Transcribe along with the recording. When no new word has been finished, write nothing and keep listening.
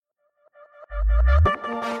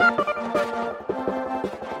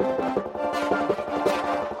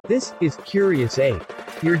This is Curious Ape,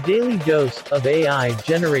 your daily dose of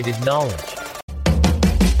AI-generated knowledge.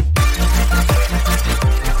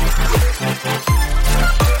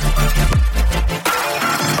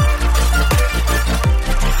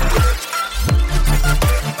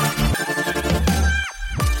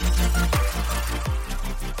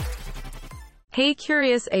 Hey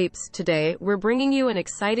Curious Apes, today we're bringing you an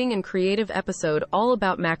exciting and creative episode all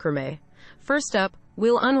about macrame. First up,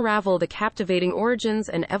 we'll unravel the captivating origins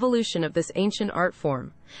and evolution of this ancient art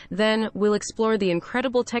form. Then, we'll explore the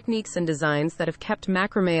incredible techniques and designs that have kept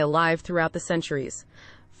macrame alive throughout the centuries.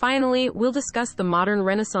 Finally, we'll discuss the modern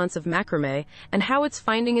renaissance of macrame and how it's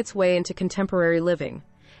finding its way into contemporary living.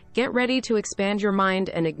 Get ready to expand your mind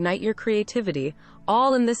and ignite your creativity,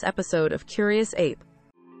 all in this episode of Curious Ape.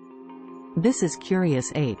 This is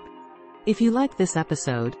Curious Ape. If you like this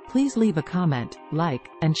episode, please leave a comment, like,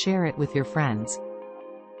 and share it with your friends.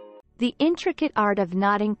 The intricate art of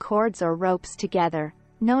knotting cords or ropes together,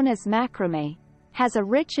 known as macrame, has a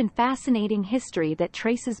rich and fascinating history that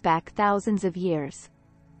traces back thousands of years.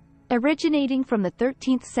 Originating from the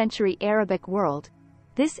 13th century Arabic world,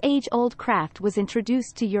 this age-old craft was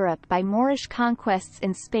introduced to Europe by Moorish conquests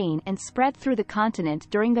in Spain and spread through the continent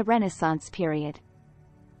during the Renaissance period.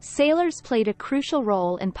 Sailors played a crucial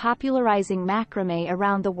role in popularizing macrame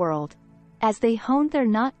around the world, as they honed their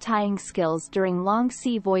knot-tying skills during long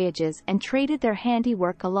sea voyages and traded their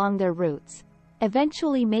handiwork along their routes,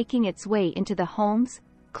 eventually making its way into the homes,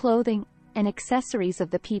 clothing, and accessories of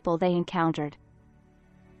the people they encountered.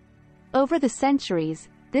 Over the centuries,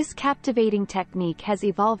 this captivating technique has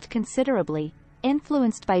evolved considerably,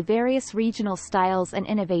 influenced by various regional styles and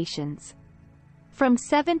innovations. From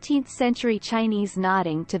 17th-century Chinese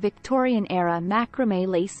knotting to Victorian-era macrame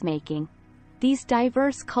lace-making, these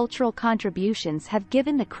diverse cultural contributions have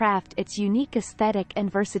given the craft its unique aesthetic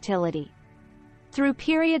and versatility. Through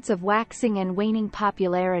periods of waxing and waning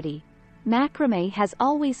popularity, macrame has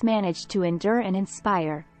always managed to endure and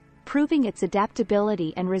inspire, proving its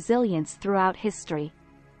adaptability and resilience throughout history.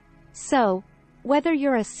 So, whether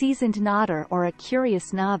you're a seasoned knotter or a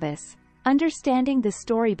curious novice, understanding the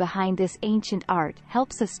story behind this ancient art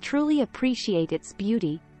helps us truly appreciate its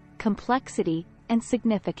beauty, complexity, and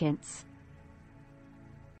significance.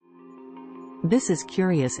 This is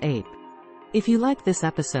Curious Ape. If you like this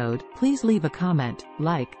episode, please leave a comment,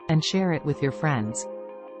 like, and share it with your friends.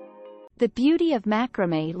 The beauty of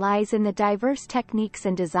macrame lies in the diverse techniques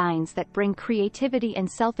and designs that bring creativity and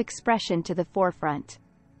self-expression to the forefront.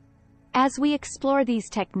 As we explore these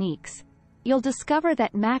techniques, you'll discover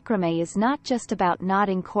that macrame is not just about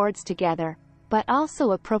knotting cords together, but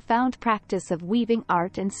also a profound practice of weaving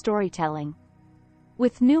art and storytelling.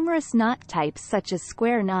 With numerous knot types such as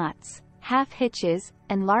square knots, half hitches,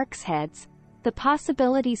 and lark's heads, the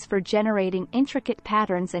possibilities for generating intricate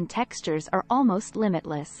patterns and textures are almost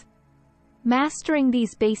limitless. Mastering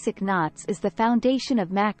these basic knots is the foundation of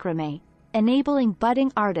macrame, enabling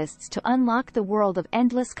budding artists to unlock the world of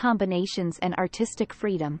endless combinations and artistic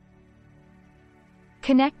freedom.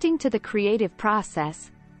 Connecting to the creative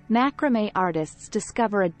process, macrame artists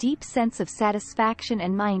discover a deep sense of satisfaction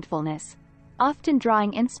and mindfulness, often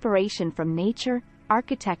drawing inspiration from nature,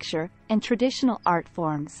 architecture, and traditional art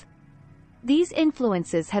forms. These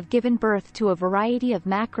influences have given birth to a variety of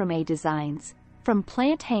macrame designs, from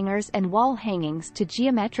plant hangers and wall hangings to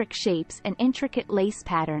geometric shapes and intricate lace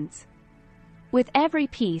patterns. With every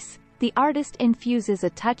piece, the artist infuses a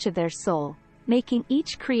touch of their soul, making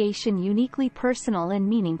each creation uniquely personal and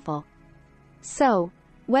meaningful. So,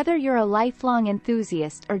 whether you're a lifelong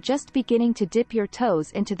enthusiast or just beginning to dip your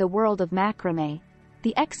toes into the world of macrame,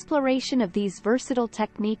 the exploration of these versatile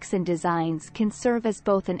techniques and designs can serve as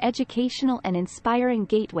both an educational and inspiring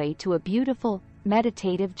gateway to a beautiful,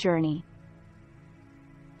 meditative journey.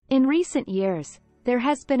 In recent years, there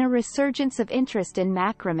has been a resurgence of interest in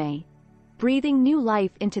macrame, breathing new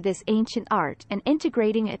life into this ancient art and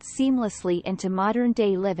integrating it seamlessly into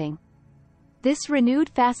modern-day living. This renewed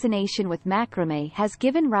fascination with macrame has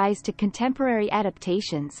given rise to contemporary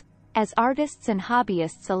adaptations, as artists and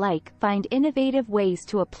hobbyists alike find innovative ways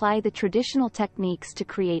to apply the traditional techniques to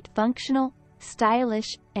create functional,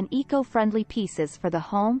 stylish, and eco-friendly pieces for the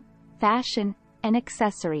home, fashion, and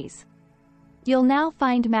accessories. You'll now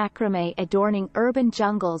find macrame adorning urban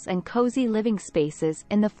jungles and cozy living spaces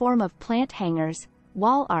in the form of plant hangers,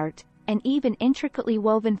 wall art, and even intricately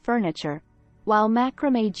woven furniture, while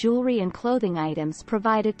macrame jewelry and clothing items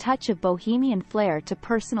provide a touch of bohemian flair to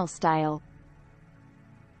personal style.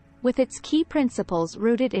 With its key principles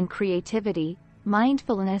rooted in creativity,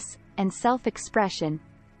 mindfulness, and self-expression,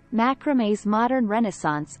 Macrame's modern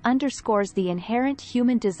renaissance underscores the inherent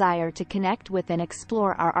human desire to connect with and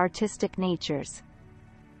explore our artistic natures.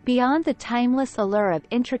 Beyond the timeless allure of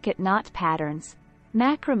intricate knot patterns,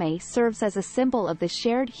 macrame serves as a symbol of the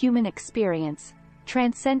shared human experience,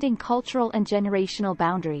 transcending cultural and generational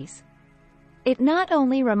boundaries. It not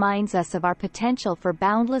only reminds us of our potential for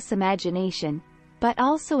boundless imagination, but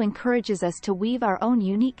also encourages us to weave our own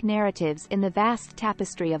unique narratives in the vast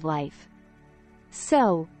tapestry of life.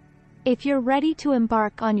 So, if you're ready to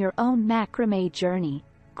embark on your own macrame journey,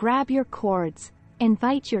 grab your cords,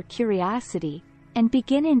 invite your curiosity, and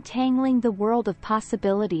begin entangling the world of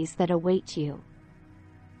possibilities that await you.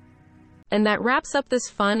 And that wraps up this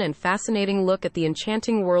fun and fascinating look at the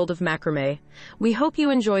enchanting world of macrame. We hope you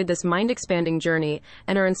enjoyed this mind-expanding journey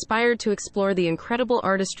and are inspired to explore the incredible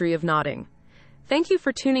artistry of knotting. Thank you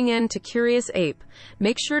for tuning in to Curious Ape.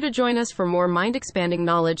 Make sure to join us for more mind-expanding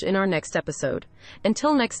knowledge in our next episode.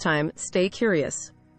 Until next time, stay curious.